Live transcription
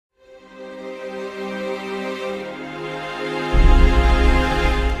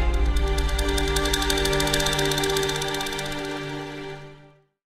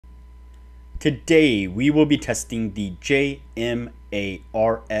Today we will be testing the JMA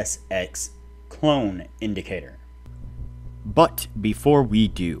RSX clone indicator. But before we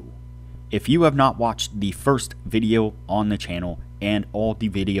do, if you have not watched the first video on the channel and all the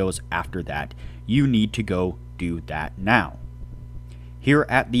videos after that, you need to go do that now. Here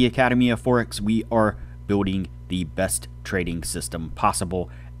at the Academy of Forex, we are building the best trading system possible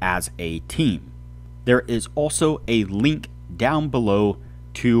as a team. There is also a link down below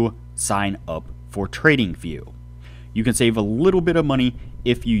to sign up for Tradingview. You can save a little bit of money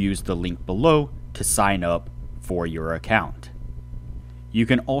if you use the link below to sign up for your account. You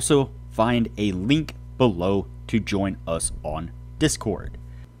can also find a link below to join us on Discord.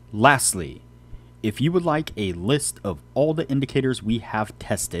 Lastly, if you would like a list of all the indicators we have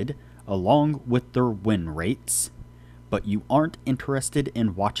tested along with their win rates, but you aren't interested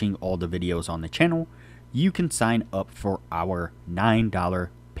in watching all the videos on the channel, you can sign up for our $9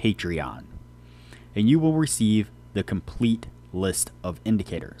 Patreon, and you will receive the complete list of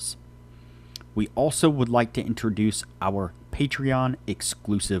indicators. We also would like to introduce our Patreon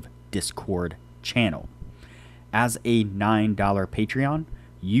exclusive Discord channel. As a $9 Patreon,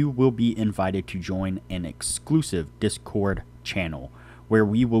 you will be invited to join an exclusive Discord channel where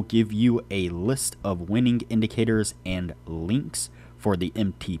we will give you a list of winning indicators and links for the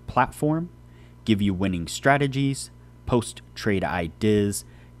MT platform, give you winning strategies, post trade ideas,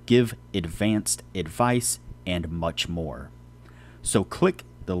 give advanced advice, and much more. So click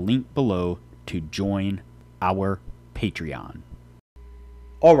the link below to join our Patreon.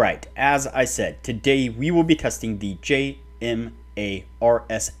 Alright, as I said, today we will be testing the JMA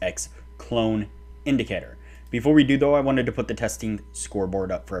RSX clone indicator. Before we do though, I wanted to put the testing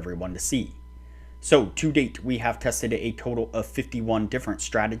scoreboard up for everyone to see. So to date, we have tested a total of 51 different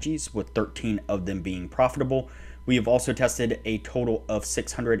strategies, with 13 of them being profitable. We have also tested a total of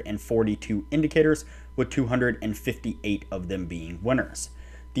 642 indicators, with 258 of them being winners.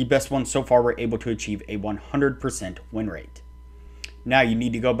 The best ones so far were able to achieve a 100% win rate. Now you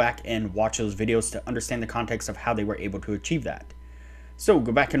need to go back and watch those videos to understand the context of how they were able to achieve that. So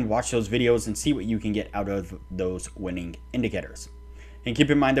go back and watch those videos and see what you can get out of those winning indicators. And keep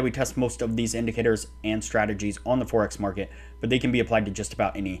in mind that we test most of these indicators and strategies on the Forex market, but they can be applied to just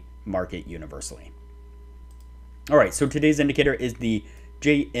about any market universally. Alright, so today's indicator is the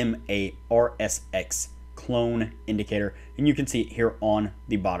JMA RSX clone indicator, and you can see it here on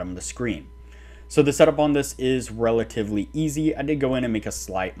the bottom of the screen. So the setup on this is relatively easy. I did go in and make a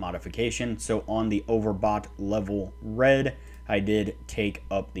slight modification. So on the overbought level red, I did take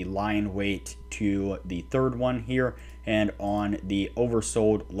up the line weight to the third one here, and on the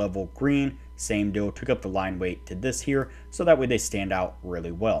oversold level green, same deal, took up the line weight to this here, so that way they stand out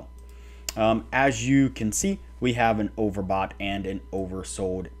really well. As you can see, we have an overbought and an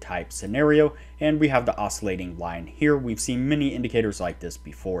oversold type scenario, and we have the oscillating line here. We've seen many indicators like this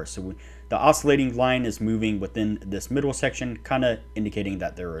before. So the oscillating line is moving within this middle section, kind of indicating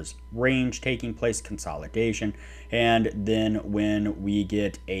that there is range taking place, consolidation. And then when we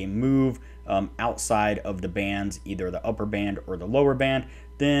get a move outside of the bands, either the upper band or the lower band,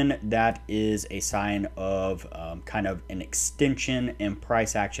 then that is a sign of kind of an extension and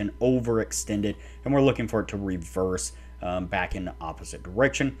price action overextended, and we're looking for it to reverse back in the opposite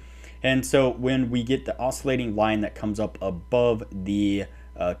direction. And so when we get the oscillating line that comes up above the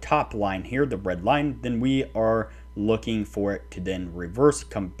top line here, the red line, then we are looking for it to then reverse,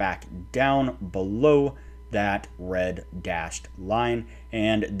 come back down below that red dashed line,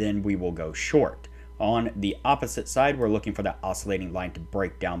 and then we will go short. On the opposite side, we're looking for that oscillating line to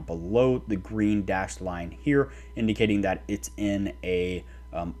break down below the green dashed line here, indicating that it's in a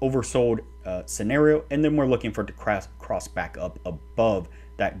oversold scenario, and then we're looking for it to cross back up above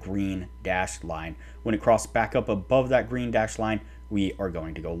that green dashed line. When it crosses back up above that green dashed line, we are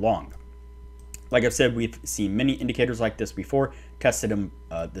going to go long. Like I've said, we've seen many indicators like this before, tested them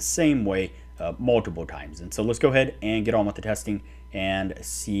the same way multiple times. And so let's go ahead and get on with the testing and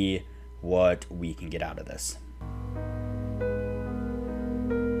see what we can get out of this.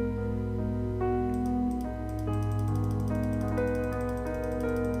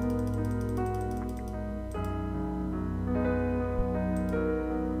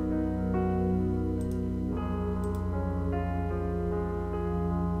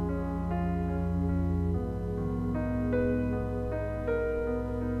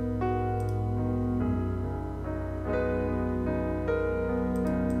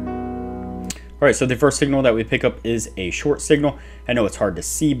 All right, so the first signal that we pick up is a short signal. I know it's hard to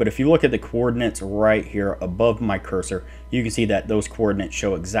see, but if you look at the coordinates right here above my cursor, you can see that those coordinates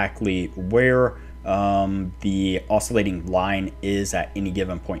show exactly where the oscillating line is at any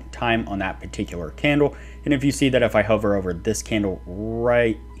given point in time on that particular candle. And if you see that if I hover over this candle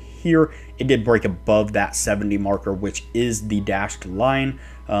right here, it did break above that 70 marker, which is the dashed line.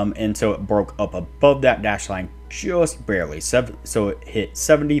 And so it broke up above that dashed line just barely. So it hit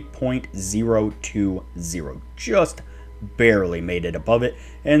 70.020, just barely made it above it.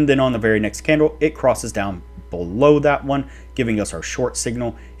 And then on the very next candle, it crosses down below that one, giving us our short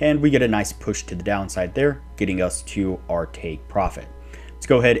signal, and we get a nice push to the downside there, getting us to our take profit. Let's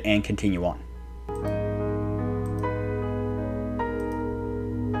go ahead and continue on.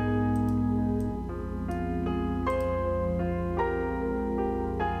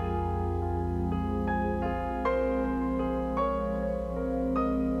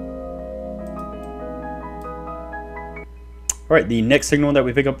 All right, the next signal that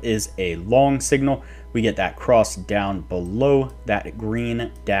we pick up is a long signal. We get that cross down below that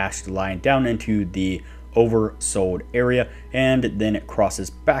green dashed line down into the oversold area, and then it crosses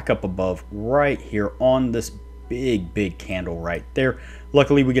back up above right here on this big candle right there.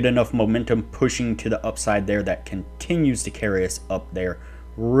 Luckily, we get enough momentum pushing to the upside there that continues to carry us up there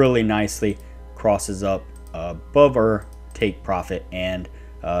really nicely, crosses up above our take profit, and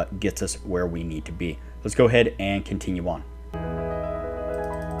gets us where we need to be. Let's go ahead and continue on.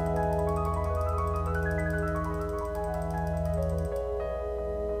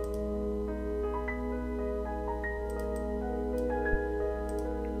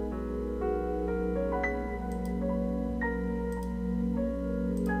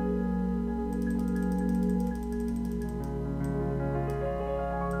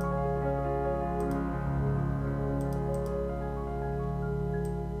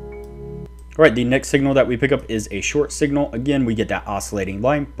 All right, the next signal that we pick up is a short signal. Again, we get that oscillating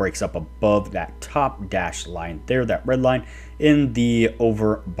line, breaks up above that top dashed line there, that red line in the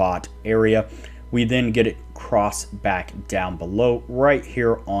overbought area. We then get it cross back down below right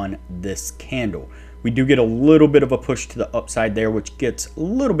here on this candle. We do get a little bit of a push to the upside there, which gets a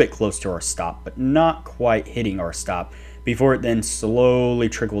little bit close to our stop, but not quite hitting our stop before it then slowly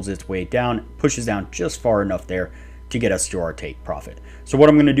trickles its way down, pushes down just far enough there to get us to our take profit. So what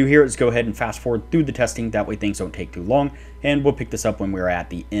I'm going to do here is go ahead and fast forward through the testing. That way things don't take too long, and we'll pick this up when we're at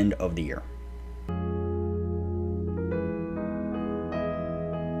the end of the year.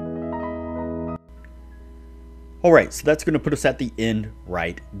 All right, so that's going to put us at the end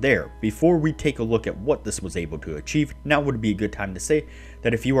right there. Before we take a look at what this was able to achieve, now would be a good time to say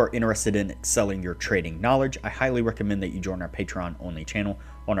that if you are interested in excelling your trading knowledge, I highly recommend that you join our Patreon only channel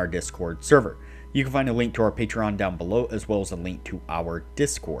on our Discord server. You can find a link to our Patreon down below, as well as a link to our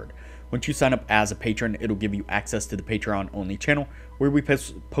Discord. Once you sign up as a patron, it'll give you access to the Patreon only channel, where we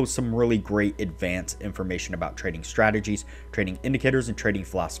post some really great advanced information about trading strategies, trading indicators, and trading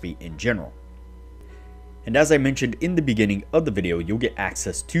philosophy in general. And as I mentioned in the beginning of the video, you'll get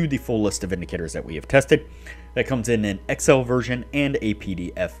access to the full list of indicators that we have tested. That comes in an Excel version and a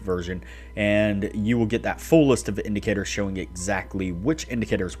PDF version, and you will get that full list of indicators showing exactly which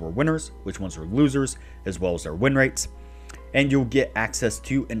indicators were winners, which ones were losers, as well as their win rates. And you'll get access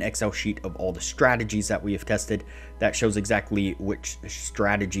to an Excel sheet of all the strategies that we have tested that shows exactly which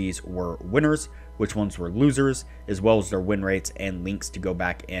strategies were winners, which ones were losers, as well as their win rates, and links to go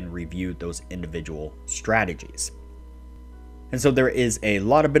back and review those individual strategies. And so there is a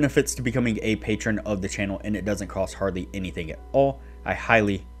lot of benefits to becoming a patron of the channel, and it doesn't cost hardly anything at all. I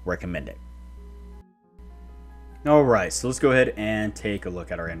highly recommend it. All right, so let's go ahead and take a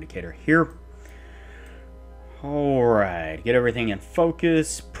look at our indicator here. All right, get everything in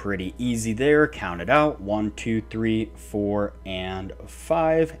focus. Pretty easy there. Count it out. 1, 2, 3, 4, and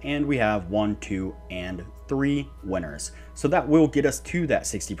 5. And we have 1, 2, and 3 winners. So that will get us to that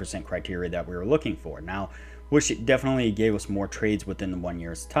 60% criteria that we were looking for. Now, wish it definitely gave us more trades within the 1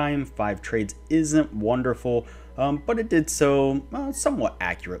 year's time. 5 trades isn't wonderful, but it did so somewhat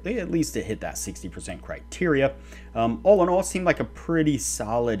accurately. At least it hit that 60% criteria. All in all, seemed like a pretty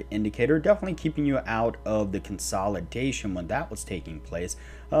solid indicator, definitely keeping you out of the consolidation when that was taking place.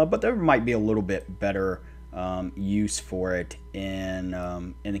 But there might be a little bit better use for it in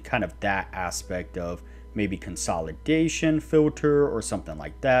kind of that aspect of maybe consolidation filter or something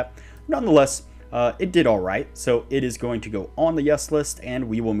like that. Nonetheless, it did all right, so it is going to go on the yes list, and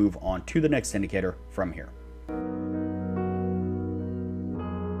we will move on to the next indicator from here.